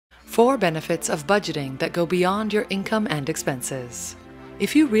4 benefits of budgeting that go beyond your income and expenses.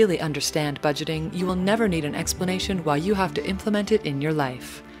 If you really understand budgeting, you will never need an explanation why you have to implement it in your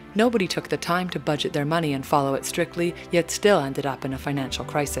life. Nobody took the time to budget their money and follow it strictly, yet still ended up in a financial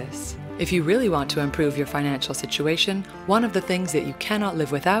crisis. If you really want to improve your financial situation, one of the things that you cannot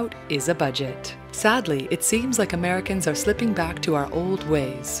live without is a budget. Sadly, it seems like Americans are slipping back to our old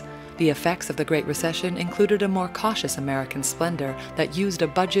ways. The effects of the Great Recession included a more cautious American splendor that used a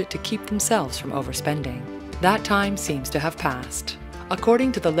budget to keep themselves from overspending. That time seems to have passed.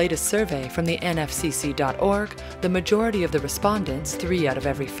 According to the latest survey from the nfcc.org, the majority of the respondents, 3 out of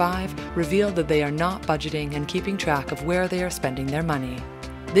every 5, revealed that they are not budgeting and keeping track of where they are spending their money.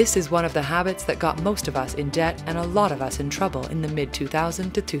 This is one of the habits that got most of us in debt and a lot of us in trouble in the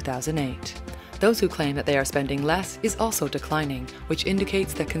mid-2000 to 2008. Those who claim that they are spending less is also declining, which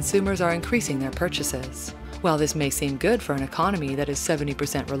indicates that consumers are increasing their purchases. While this may seem good for an economy that is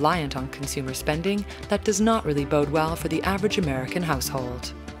 70% reliant on consumer spending, that does not really bode well for the average American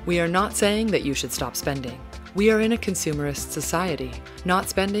household. We are not saying that you should stop spending. We are in a consumerist society. Not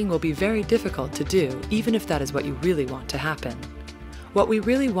spending will be very difficult to do, even if that is what you really want to happen. What we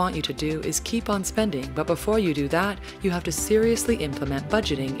really want you to do is keep on spending, but before you do that, you have to seriously implement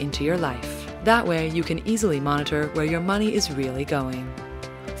budgeting into your life. That way, you can easily monitor where your money is really going.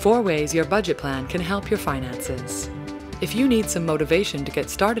 4 ways your budget plan can help your finances. If you need some motivation to get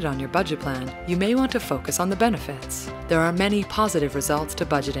started on your budget plan, you may want to focus on the benefits. There are many positive results to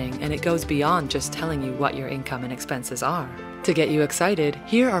budgeting, and it goes beyond just telling you what your income and expenses are. To get you excited,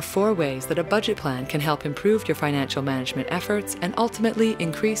 here are 4 ways that a budget plan can help improve your financial management efforts and ultimately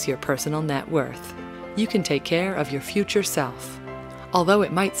increase your personal net worth. You can take care of your future self. Although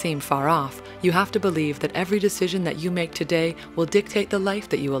it might seem far off, you have to believe that every decision that you make today will dictate the life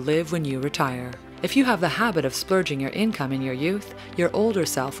that you will live when you retire. If you have the habit of splurging your income in your youth, your older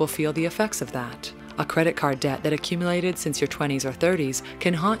self will feel the effects of that. A credit card debt that accumulated since your 20s or 30s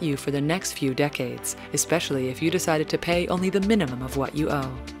can haunt you for the next few decades, especially if you decided to pay only the minimum of what you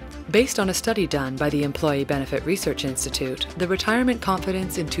owe. Based on a study done by the Employee Benefit Research Institute, the retirement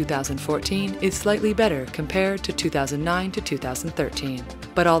confidence in 2014 is slightly better compared to 2009 to 2013.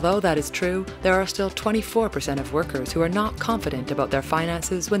 But although that is true, there are still 24% of workers who are not confident about their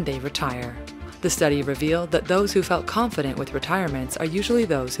finances when they retire. The study revealed that those who felt confident with retirements are usually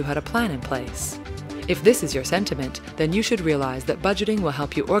those who had a plan in place. If this is your sentiment, then you should realize that budgeting will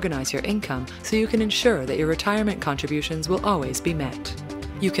help you organize your income so you can ensure that your retirement contributions will always be met.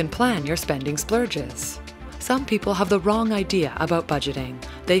 You can plan your spending splurges. Some people have the wrong idea about budgeting.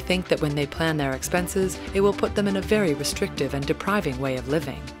 They think that when they plan their expenses, it will put them in a very restrictive and depriving way of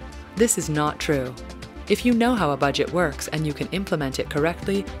living. This is not true. If you know how a budget works and you can implement it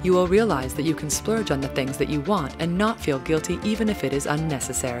correctly, you will realize that you can splurge on the things that you want and not feel guilty even if it is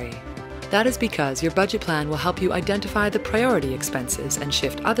unnecessary. That is because your budget plan will help you identify the priority expenses and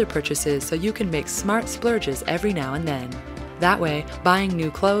shift other purchases so you can make smart splurges every now and then. That way, buying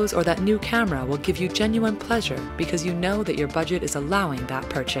new clothes or that new camera will give you genuine pleasure because you know that your budget is allowing that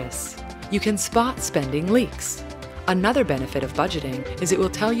purchase. You can spot spending leaks. Another benefit of budgeting is it will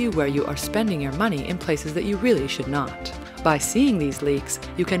tell you where you are spending your money in places that you really should not. By seeing these leaks,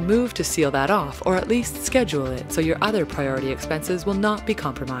 you can move to seal that off or at least schedule it so your other priority expenses will not be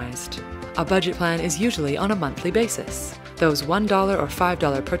compromised. A budget plan is usually on a monthly basis. Those $1 or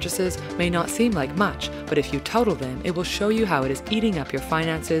 $5 purchases may not seem like much, but if you total them, it will show you how it is eating up your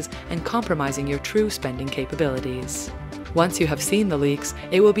finances and compromising your true spending capabilities. Once you have seen the leaks,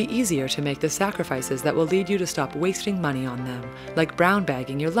 it will be easier to make the sacrifices that will lead you to stop wasting money on them, like brown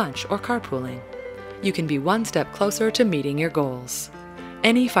bagging your lunch or carpooling. You can be one step closer to meeting your goals.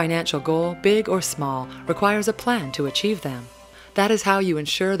 Any financial goal, big or small, requires a plan to achieve them. That is how you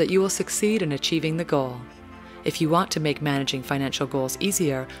ensure that you will succeed in achieving the goal. If you want to make managing financial goals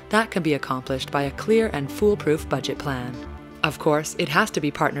easier, that can be accomplished by a clear and foolproof budget plan. Of course, it has to be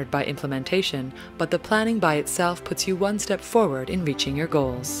partnered by implementation, but the planning by itself puts you one step forward in reaching your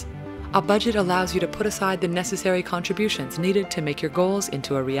goals. A budget allows you to put aside the necessary contributions needed to make your goals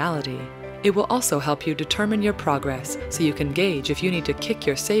into a reality. It will also help you determine your progress so you can gauge if you need to kick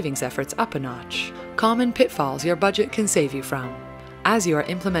your savings efforts up a notch. Common pitfalls your budget can save you from. As you are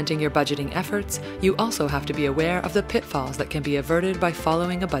implementing your budgeting efforts, you also have to be aware of the pitfalls that can be averted by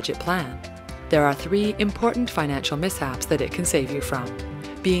following a budget plan. There are 3 important financial mishaps that it can save you from.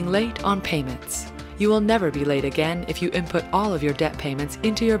 Being late on payments. You will never be late again if you input all of your debt payments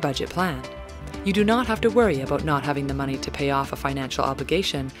into your budget plan. You do not have to worry about not having the money to pay off a financial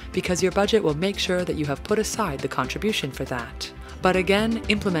obligation because your budget will make sure that you have put aside the contribution for that. But again,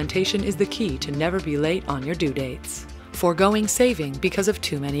 implementation is the key to never be late on your due dates. Foregoing saving because of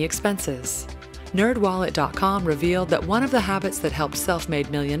too many expenses. NerdWallet.com revealed that one of the habits that helps self-made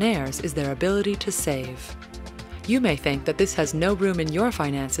millionaires is their ability to save. You may think that this has no room in your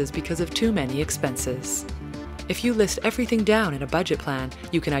finances because of too many expenses. If you list everything down in a budget plan,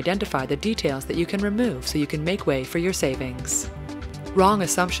 you can identify the details that you can remove so you can make way for your savings. Wrong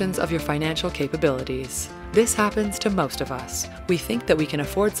assumptions of your financial capabilities. This happens to most of us. We think that we can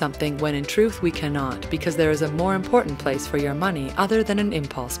afford something when in truth we cannot, because there is a more important place for your money other than an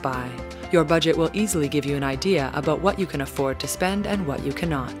impulse buy. Your budget will easily give you an idea about what you can afford to spend and what you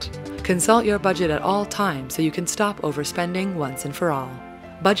cannot. Consult your budget at all times so you can stop overspending once and for all.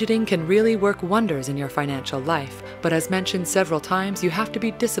 Budgeting can really work wonders in your financial life, but as mentioned several times, you have to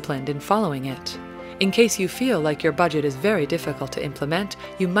be disciplined in following it. In case you feel like your budget is very difficult to implement,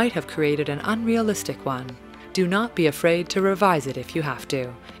 you might have created an unrealistic one. Do not be afraid to revise it if you have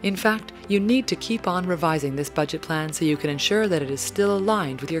to. In fact, you need to keep on revising this budget plan so you can ensure that it is still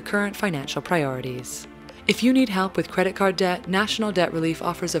aligned with your current financial priorities. If you need help with credit card debt, National Debt Relief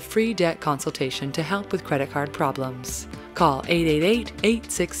offers a free debt consultation to help with credit card problems. Call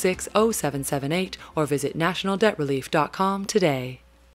 888-866-0778 or visit nationaldebtrelief.com today.